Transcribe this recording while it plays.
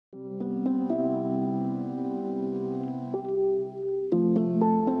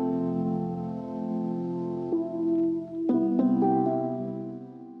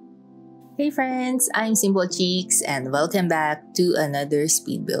Hey friends, I'm Simpolcheeks and welcome back to another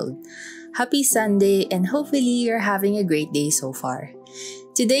speed build. Happy Sunday and hopefully you're having a great day so far.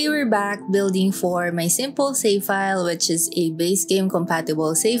 Today we're back building for my simple save file, which is a base game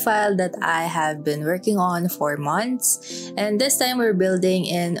compatible save file that I have been working on for months, and this time we're building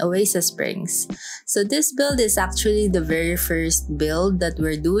in Oasis Springs. So this build is actually the very first build that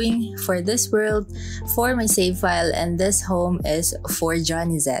we're doing for this world for my save file, and this home is for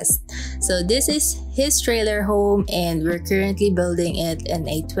Johnny Zest. So this is his trailer home and we're currently building it in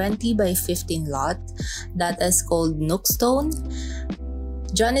a 20 by 15 lot that is called Nookstone.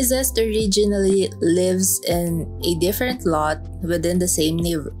 Johnny Zest originally lives in a different lot within the same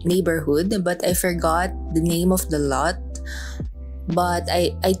neighborhood, but I forgot the name of the lot. But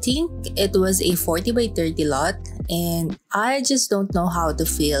I think it was a 40 by 30 lot, and I just don't know how to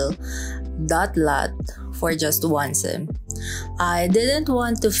fill that lot for just one sim. I didn't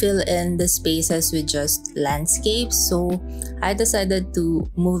want to fill in the spaces with just landscapes, so I decided to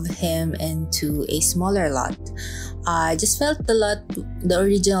move him into a smaller lot. I just felt the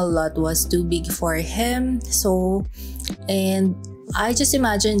original lot was too big for him, and I just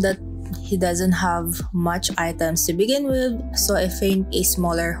imagined that he doesn't have much items to begin with, so I think a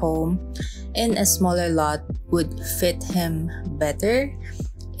smaller home in a smaller lot would fit him better.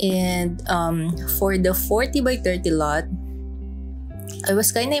 And for the 40 by 30 lot, I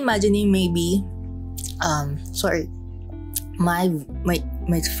was kind of imagining maybe sorry, my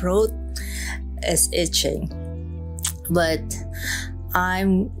throat is itching, but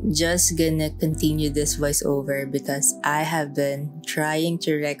I'm just gonna continue this voiceover because I have been trying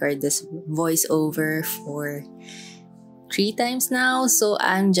to record this voiceover for 3 times now, so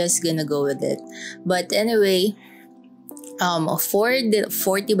I'm just gonna go with it. But anyway, for the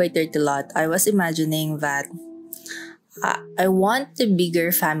 40 by 30 lot, I was imagining that I want a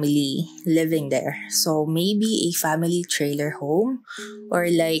bigger family living there. So maybe a family trailer home or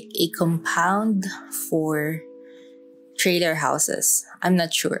like a compound for trailer houses. I'm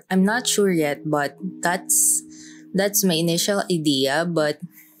not sure yet, but that's my initial idea. But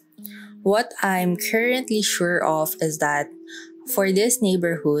what I'm currently sure of is that for this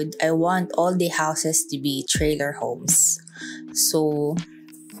neighborhood, I want all the houses to be trailer homes. So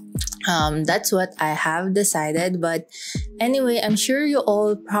that's what I have decided. But anyway, I'm sure you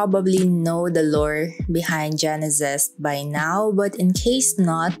all probably know the lore behind Johnny Zest by now, but in case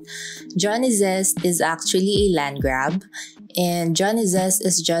not, Johnny Zest is actually a land grab, and Johnny Zest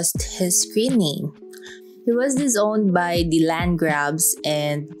is just his screen name. He was disowned by the land grabs,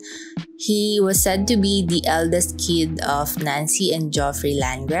 and he was said to be the eldest kid of Nancy and Geoffrey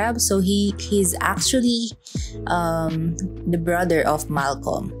Landgrab, so he's actually the brother of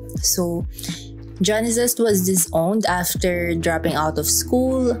Malcolm. So Johnny Zest was disowned after dropping out of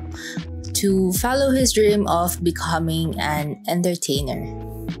school to follow his dream of becoming an entertainer.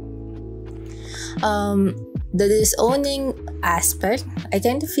 The disowning aspect, I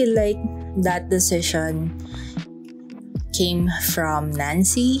kind of feel like that decision came from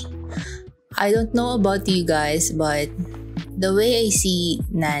Nancy. I don't know about you guys, but the way I see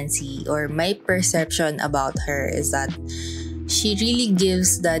Nancy, or my perception about her, is that she really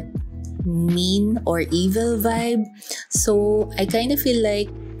gives that mean or evil vibe. So I kind of feel like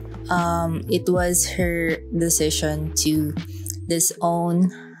it was her decision to disown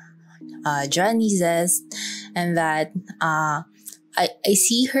Johnny Zest, and that I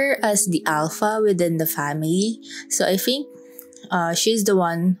see her as the alpha within the family. So I think she's the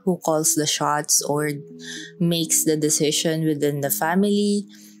one who calls the shots or makes the decision within the family.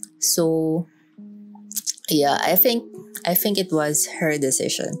 So yeah, I think it was her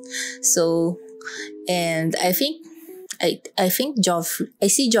decision. So, and I think Joffrey, I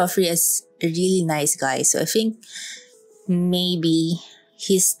see Joffrey as a really nice guy. So I think maybe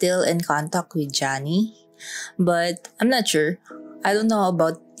he's still in contact with Johnny, but I'm not sure. I don't know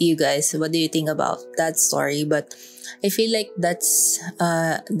about you guys. What do you think about that story? But I feel like that's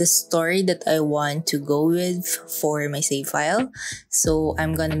the story that I want to go with for my save file. So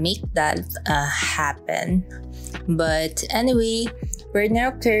I'm gonna make that happen. But anyway, we're now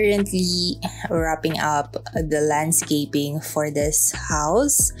currently wrapping up the landscaping for this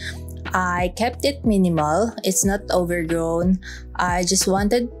house. I kept it minimal. It's not overgrown. I just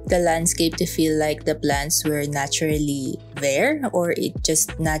wanted the landscape to feel like the plants were naturally there, or it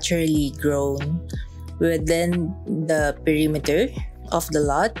just naturally grown within the perimeter of the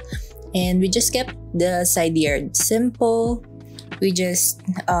lot. And we just kept the side yard simple. We just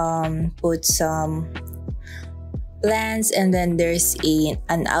put some plants, and then there's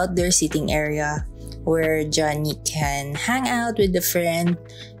an outdoor sitting area where Johnny can hang out with a friend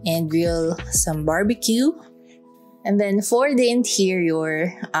and grill some barbecue. And then for the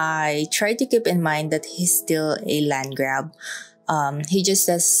interior, I try to keep in mind that he's still a land grab. He just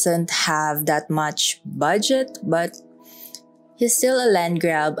doesn't have that much budget, but he's still a land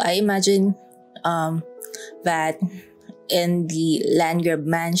grab. I imagine that in the land grab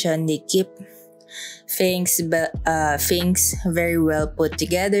mansion, they keep things very well put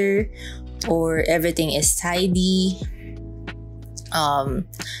together, or everything is tidy,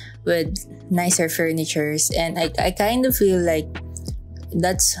 with nicer furnitures. And I kind of feel like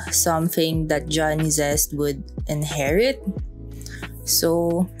that's something that Johnny Zest would inherit.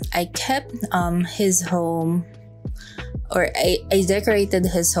 So I kept his home, or I decorated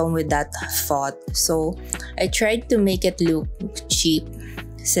his home with that thought. So I tried to make it look cheap,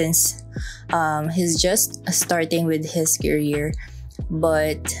 since he's just starting with his career.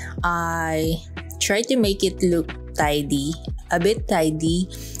 But I tried to make it look a bit tidy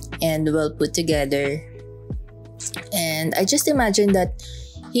and well put together. And I just imagine that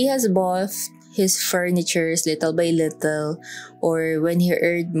he has bought his furnitures little by little, or when he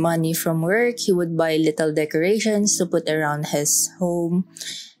earned money from work, he would buy little decorations to put around his home.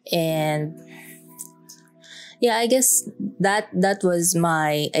 And yeah, I guess that was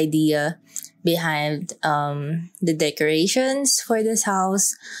my idea behind the decorations for this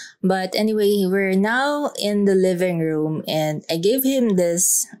house. But anyway, we're now in the living room, and I gave him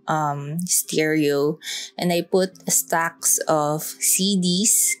this stereo, and I put stacks of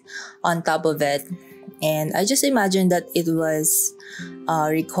CDs on top of it. And I just imagined that it was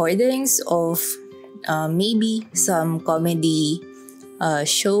recordings of maybe some comedy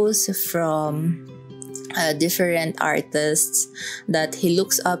shows from different artists that he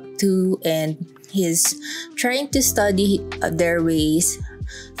looks up to, and he's trying to study their ways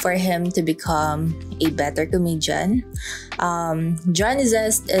for him to become a better comedian. Johnny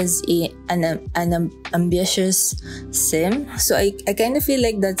Zest is an ambitious sim, so I kind of feel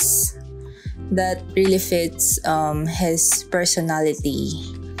like that really fits his personality,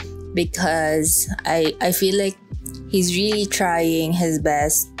 because I feel like he's really trying his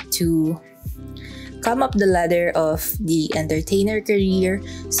best to come up the ladder of the entertainer career.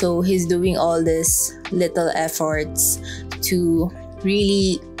 So he's doing all these little efforts to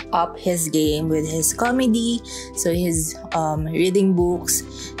really up his game with his comedy. So he's reading books,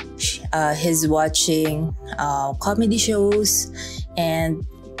 he's watching comedy shows, and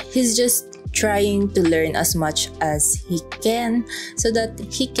he's just trying to learn as much as he can so that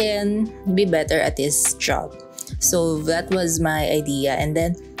he can be better at his job. So that was my idea. And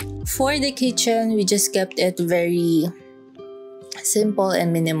then for the kitchen, we just kept it very simple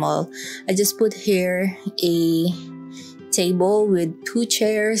and minimal. I just put here a table with 2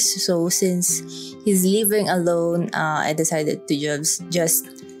 chairs. So since he's living alone, I decided to just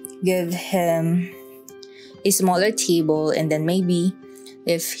give him a smaller table, and then maybe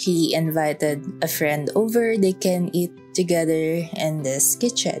if he invited a friend over, they can eat together in this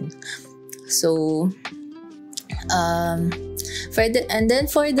kitchen. So for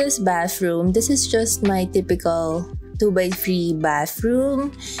this bathroom, this is just my typical 2x3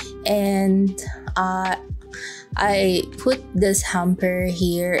 bathroom, and I put this hamper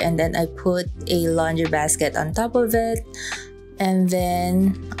here, and then I put a laundry basket on top of it. And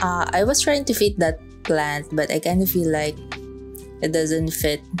then I was trying to fit that plant, but I kind of feel like it doesn't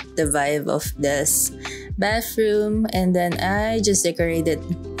fit the vibe of this bathroom. And then I just decorated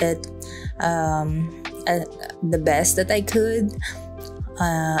it the best that I could.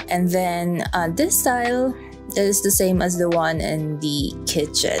 And then this style is the same as the one in the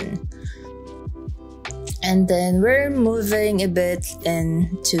kitchen. And then we're moving a bit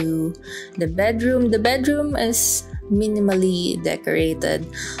into the bedroom. The bedroom is minimally decorated.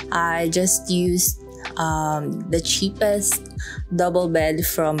 I just used the cheapest double bed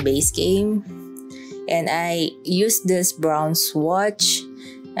from Base Game, and I used this brown swatch.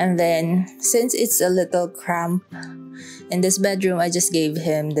 And then since it's a little cramped in this bedroom, I just gave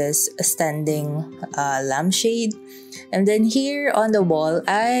him this standing lampshade. And then here on the wall,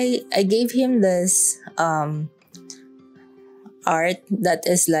 I gave him this art that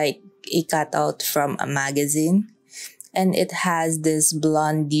is like a cutout from a magazine, and it has this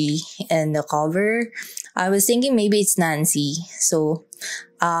blondie in the cover. I was thinking maybe it's Nancy. So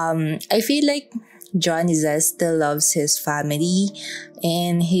I feel like Johnny Zest still loves his family,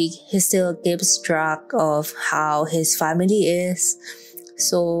 and he still keeps track of how his family is.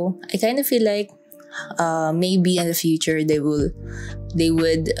 So I kind of feel like maybe in the future they would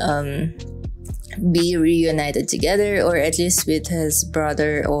be reunited together, or at least with his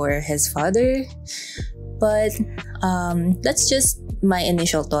brother or his father. But that's just my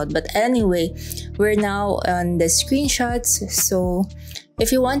initial thought. But anyway, we're now on the screenshots. So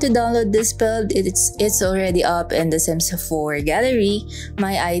if you want to download this build, it's already up in the Sims 4 gallery.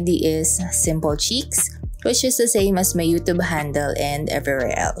 My ID is simpolcheeks, which is the same as my YouTube handle and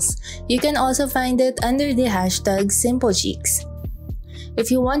everywhere else. You can also find it under the hashtag simpolcheeks. If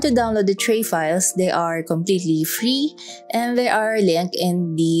you want to download the tray files, they are completely free and they are linked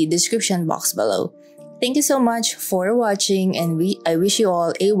in the description box below. Thank you so much for watching, and I wish you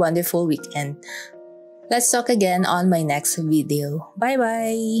all a wonderful weekend. Let's talk again on my next video. Bye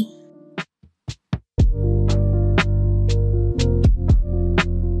bye!